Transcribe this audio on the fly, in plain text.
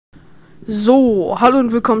So, hallo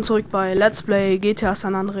und willkommen zurück bei Let's Play GTA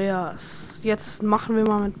San Andreas. Jetzt machen wir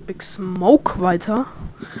mal mit Big Smoke weiter.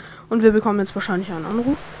 Und wir bekommen jetzt wahrscheinlich einen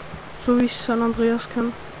Anruf, so wie ich San Andreas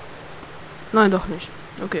kenne. Nein, doch nicht.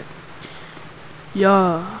 Okay.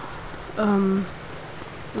 Ja,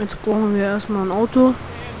 jetzt brauchen wir erstmal ein Auto,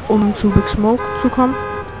 um zu Big Smoke zu kommen.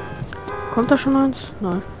 Kommt da schon eins?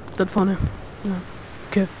 Nein, das vorne. Ja,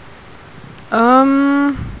 okay.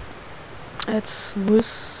 Jetzt, wo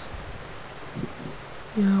ist...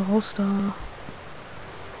 Ja, raus da.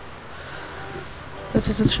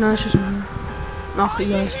 Jetzt schnell. Ach,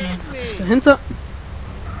 egal, ich nehme einfach das dahinter.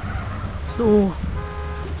 So.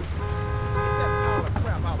 Ja,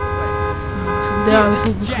 was ist denn der alles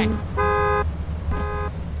hinten drin?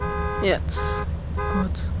 Jetzt.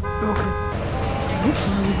 Gut. Okay.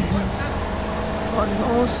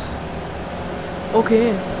 Aus.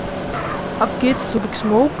 Okay. Ab geht's zu Big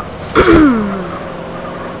Smoke.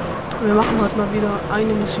 Wir machen heute mal wieder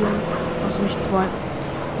eine Mission, also nicht zwei.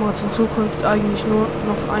 Wir machen jetzt in Zukunft eigentlich nur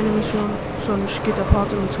noch eine Mission, sonst geht der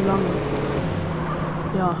Part immer zu lange.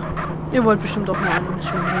 Ja, ihr wollt bestimmt auch mal eine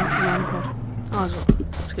Mission in einem Part. Also,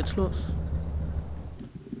 jetzt geht's los.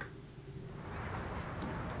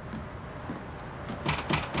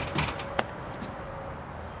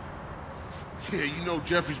 Yeah, you know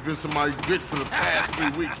Jeffrey's been somebody's bitch for the past 3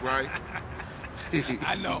 weeks, right?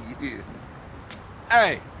 I know. Yeah.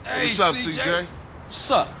 Hey, What's up, CJ?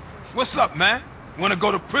 What's up? What's up, man? Wanna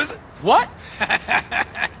go to prison? What?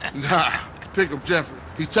 Nah, pick up Jeffrey.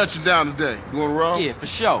 He's touching down today. You wanna roll? Yeah, for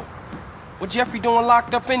sure. What Jeffrey doing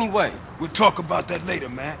locked up anyway? We'll talk about that later,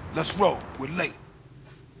 man. Let's roll. We're late.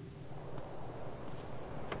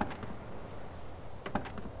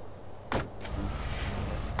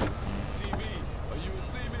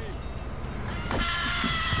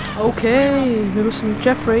 Okay, wir müssen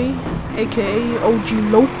Jeffrey, aka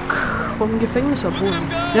OG LOC, vom Gefängnis abholen.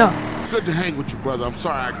 Ja. It's good to hang with you, brother. I'm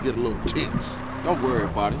sorry I get a little tense. Don't worry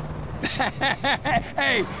about it.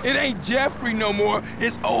 Hey, it ain't Jeffrey no more.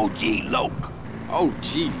 It's OG LOC.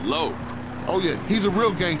 OG LOC. Oh, yeah, he's a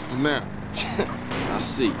real gangster now. I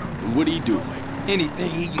see. And what do you do?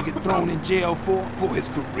 Anything he can get thrown in jail for his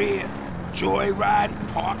career, joyriding,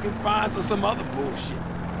 parking fines, or some other bullshit.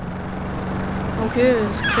 Okay,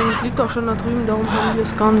 das Gefängnis liegt auch schon da drüben, darum haben wir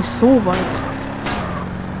es gar nicht so weit.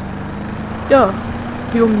 Ja,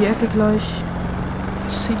 hier um die Ecke gleich.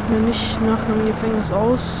 Sieht mir nicht nach einem Gefängnis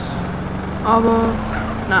aus, aber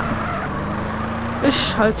na,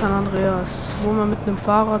 ist halt San Andreas, wo man mit einem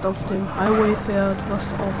Fahrrad auf dem Highway fährt,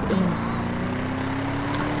 was auch immer.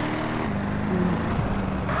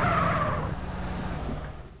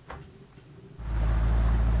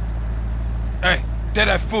 Hey, there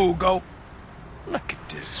that fool go. Look at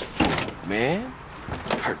this fool, man.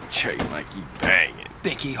 Perpetrating like he banging.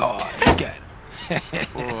 Think he hard. Look at him.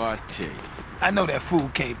 Boy, I tell you. I know that fool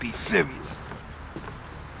can't be serious.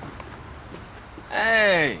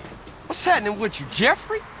 Hey, what's happening with you,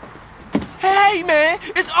 Jeffrey? Hey, man,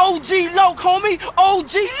 it's OG LOC, homie.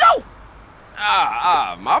 OG LOC.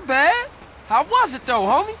 My bad. How was it, though,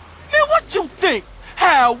 homie? Man, what you think?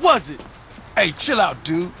 How was it? Hey, chill out,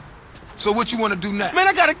 dude. So what you want to do now? Man,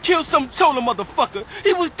 I gotta kill some chola motherfucker.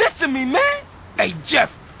 He was dissing me, man. Hey,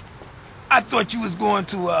 Jeff. I thought you was going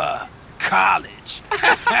to, college.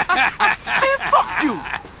 Man, fuck you.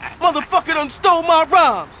 Motherfucker done stole my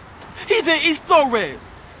rhymes. He's in East Flores.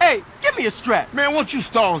 Hey, give me a strap. Man, why don't you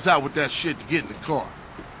stall us out with that shit to get in the car?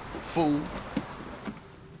 Fool.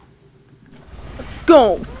 Let's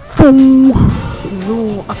go, Fool.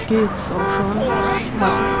 So, ab geht's auch schon.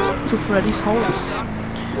 Warte, zu Freddys Haus.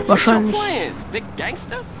 Wahrscheinlich Big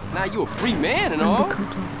gangster? Now you a free man and ein all.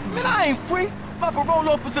 Bekannter. Man, I ain't free. My parole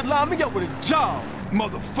officer lined me up with a job.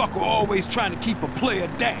 Motherfucker always trying to keep a player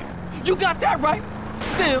down. You got that right.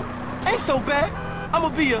 Still, ain't so bad. I'ma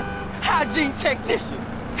be a hygiene technician.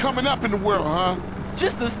 Coming up in the world, huh?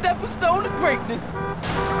 Just a stepping stone to greatness.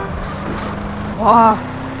 Boah,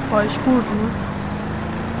 fahr ich gut, ne?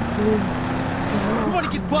 You wanna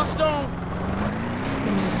get bust on?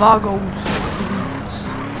 So, Vagos.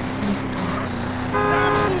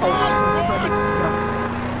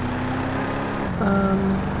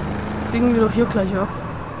 Biegen wir doch hier gleich ab.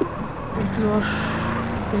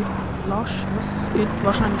 Was? Geht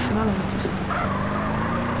wahrscheinlich schneller mit diesem.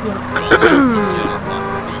 Ja.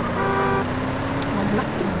 Warum lag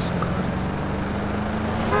denn das so gerade?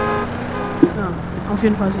 Ja, auf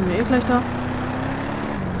jeden Fall sind wir eh gleich da.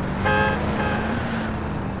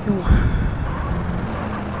 Jo.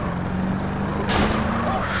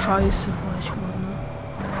 Oh, Scheiße, fahr ich gerade.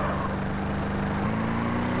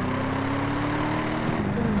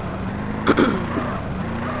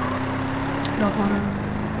 Da vorne.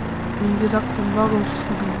 Wie gesagt, im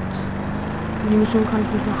Wagungsgebiet. An die Mission kann ich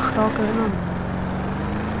mich noch stark erinnern.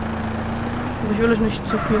 Aber ich will euch nicht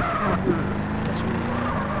zu viel verraten. Deswegen.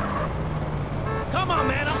 Come on,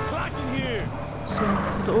 man, I'm clocking here. So,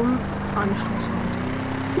 da oben eine Straße weiter.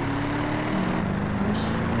 Nicht.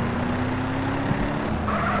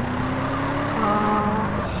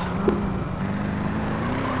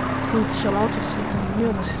 Das klingt sich am Auto, das liegt an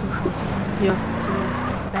mir, dass ich so scheiße bin. Hier, so.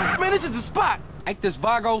 Bam. Man, this is the spot. Ain't this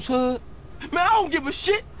Vago's hood? Man, I don't give a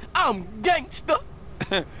shit. I'm gangster.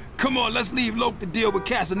 Come on, let's leave LOC to deal with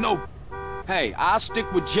Casanova. Hey, I'll stick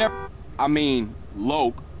with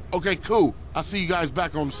LOC. Okay, cool. I'll see you guys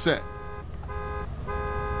back on the set.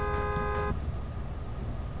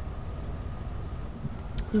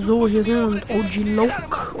 So, hier sind wir mit OG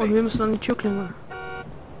LOC und wir müssen an die Tür klingeln.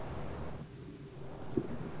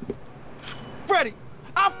 Freddy,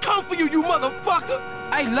 I've come for you, you motherfucker.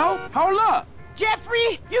 Hey, LOC, hold up.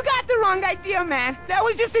 Jeffrey, you got the wrong idea, man. That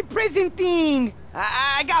was just a prison thing.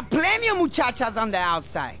 I got plenty of muchachas on the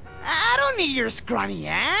outside. I don't need your scrawny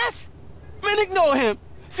ass. Man, ignore him.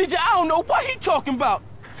 CJ, I don't know what he talking about.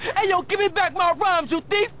 Hey, yo, give me back my rhymes, you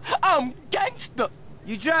thief. I'm gangster.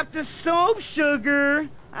 You dropped the soap, sugar.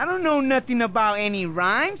 I don't know nothing about any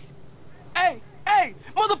rhymes. Hey,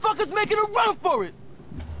 motherfuckers making a run for it.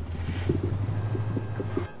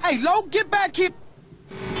 Hey, LOC, get back here.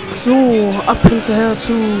 So, ab hinterher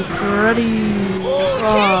zu Freddy.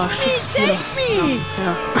 Ah, shit, wieder.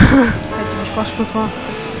 Ja, hätte mich fast verfahren.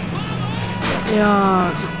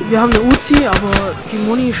 Ja, wir haben eine Uzi, aber die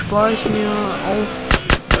Muni spare ich mir auf,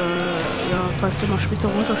 ja, falls der mal später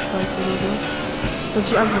runtersteigt oder so, dass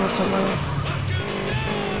ich einfach was dabei habe.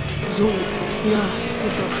 So, hier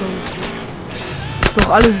geht auch schon. Doch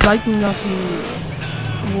alle Seiten lassen,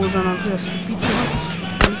 wo San Andreas Gebiet hat.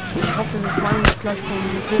 Und ich hoffe, wir fallen nicht gleich vom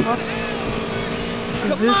Motorrad.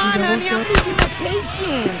 Der wild wieder rumfährt.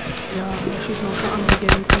 Ja, wir schießen auch schon andere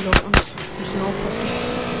Gaming auf uns. Müssen aufpassen.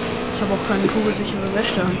 Ich habe auch keine kugelsichere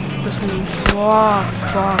Wäsche an. Deswegen nicht. Boah,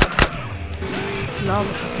 fuck. Klar,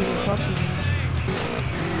 was hat viele Fahrzeuge?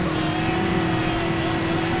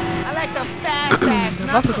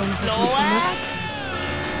 Der Waffe doch nicht.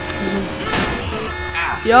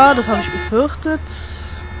 So. Ja, das habe ich befürchtet.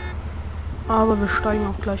 Aber wir steigen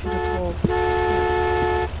auch gleich wieder drauf.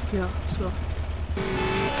 Ja, so.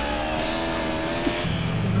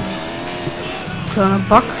 Kleiner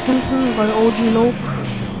Bug hinten bei OG LOC.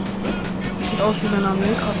 Sieht aus wie wenn er am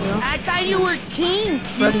Lenkrad wäre.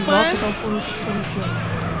 Freddy wartet auf uns und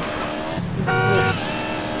ja.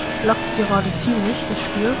 Lackt gerade ziemlich, das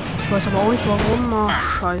Spiel. Ich weiß aber auch nicht warum.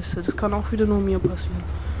 Ach, scheiße. Das kann auch wieder nur mir passieren.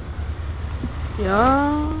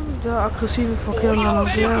 Ja, der aggressive Verkehr in San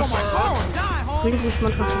Andreas bringt mich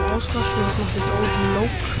manchmal zum Ausrasten. Das macht jetzt OG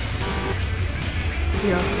LOC.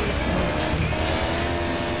 Ja.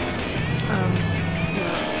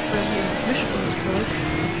 Freddy entwischt uns gleich.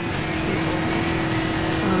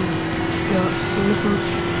 Ja, wir müssen uns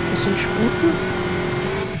ein bisschen sputen.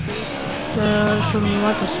 Der ist schon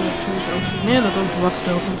weit, dass wir ziemlich aussehen. Ne, da unten wartet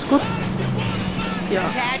er auf uns. Gut. Ja.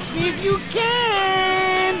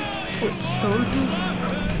 Gut, da unten.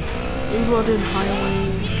 Über den Highway.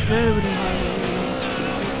 Quer über den Highway.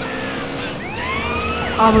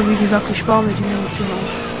 Aber wie gesagt, ich spare mir die Munition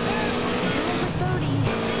auf.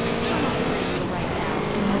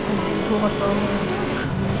 Motorradfahrer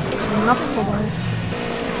knapp vorbei.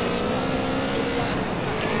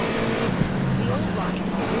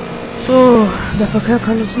 So, der Verkehr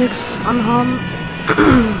kann uns nichts anhaben.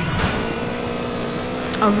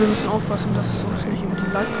 Aber wir müssen aufpassen, dass es uns nicht über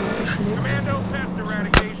die Leitplanke schlägt.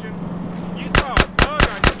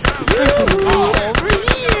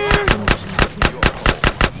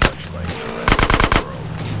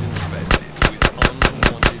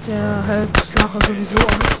 Der hält nachher sowieso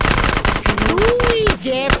an.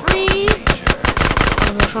 Jeffrey!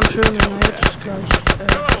 Also schon schön, wenn er jetzt gleich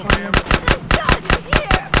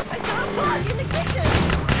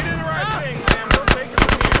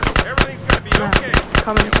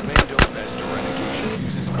kann man nicht.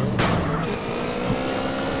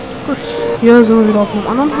 Gut, hier sind wir wieder auf einem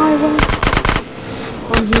anderen Highway.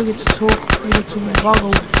 Und hier geht es hoch wieder zum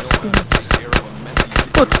Wago.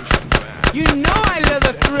 Gut. You know I love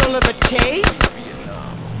the thrill of a chase.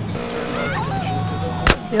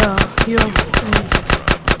 Ja, hier.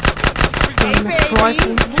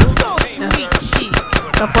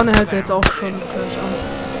 Da vorne hält er jetzt auch schon gleich an.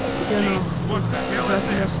 Genau. Wir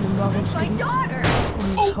greifen das in den Wahrungsgebiet.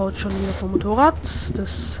 Und haut schon wieder vom Motorrad.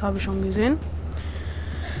 Das habe ich schon gesehen.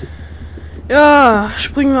 Ja,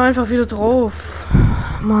 springen wir einfach wieder drauf.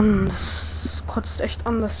 Mann, das ist kotzt echt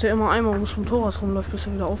an, dass der immer einmal ums Motorrad rumläuft, bis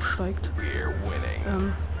er wieder aufsteigt. Ja,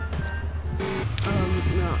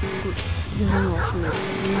 gut. Hier sind wir auch schon weg.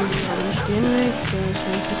 Aber nicht den Weg, der ist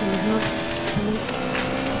ja nicht behindert.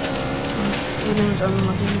 Wir nehmen jetzt einfach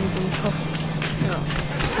mal den Weg und ich hoffe, ja,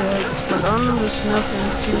 der hält jetzt bald an. Das nervt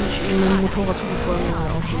mich ziemlich, ihn mit dem Motorrad zu verfolgen. Ja,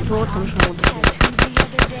 auf dem Motorrad kann ich schnell runtergehen.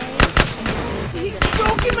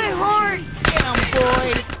 Broken my heart! Damn, boy!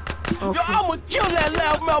 Yo, I'ma kill that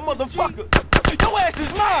loudmouth motherfucker! Your ass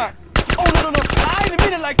is mine! Oh, no, I didn't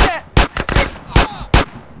mean it like that!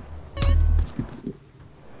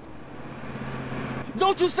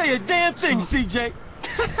 Don't you say a damn thing, CJ!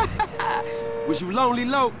 Was you lonely,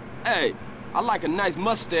 Lo? Hey, I like a nice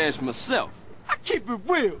mustache myself. I keep it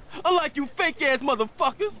real, unlike you fake-ass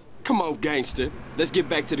motherfuckers! Come on, gangster. Let's get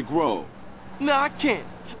back to the Grove. Nah, I can't.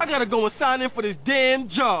 I gotta go and sign in for this damn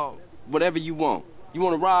job. Whatever you want. You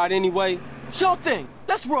wanna ride anyway? Sure thing.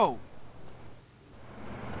 Let's roll.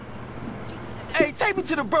 Hey, take me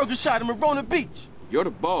to the burger shop in Marona Beach. You're the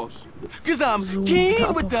boss. Cause I'm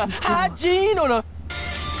keen with the hygiene on a...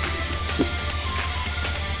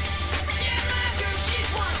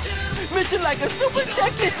 Mission like a super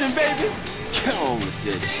technician, baby. Get on with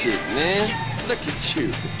that shit, man. Look at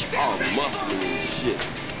you. All muscle and shit.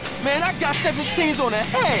 Man, I got 17s on the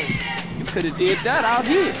head. You could've did that out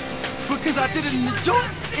here. Because I did it in the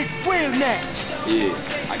joint, it's real now. Yeah,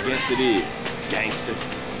 I guess it is, gangster.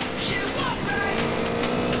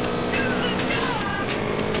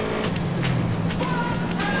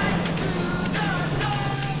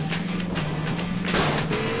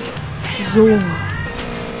 So.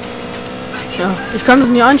 Ja, ich kann es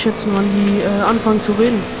nie einschätzen, wann die anfangen zu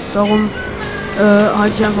reden. Darum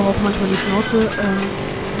halte ich einfach auch manchmal die Schnauze,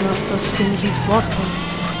 ja, dass ich den nicht ins Wort falle.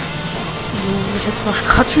 So, ich jetzt fast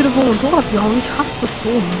gerade wieder vom Motorrad gehauen. Ich hasse das so.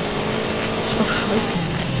 Ist doch scheiße.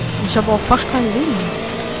 Und ich habe auch fast kein Leben mehr.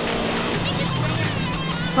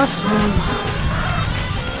 Was?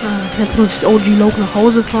 Jetzt muss ich OG LOC nach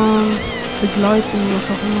Hause fahren, begleiten, was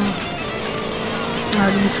auch immer. Ja,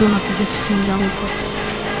 die Mission hat sich jetzt ziemlich angekotzt.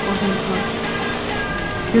 Auf jeden Fall.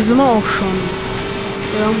 Hier sind wir auch schon.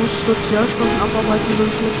 Er muss Sozialstunden abarbeiten, wie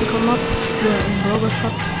ich mitbekommen habe. Hier im Burger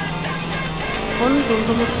Shop. Und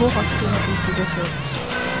unser Motorrad gehört nicht vergessen.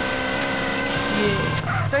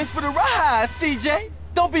 Yeah. Thanks for the ride, CJ.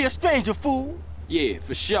 Don't be a stranger, fool. Yeah,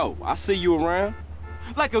 for sure. I'll see you around.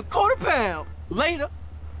 Like a £quarter. Later.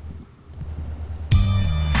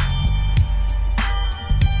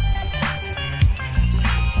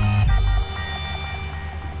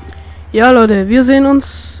 Ja, Leute, wir sehen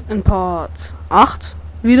uns in Part 8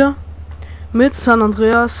 wieder mit San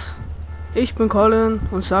Andreas. Ich bin Colin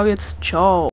und sage jetzt ciao.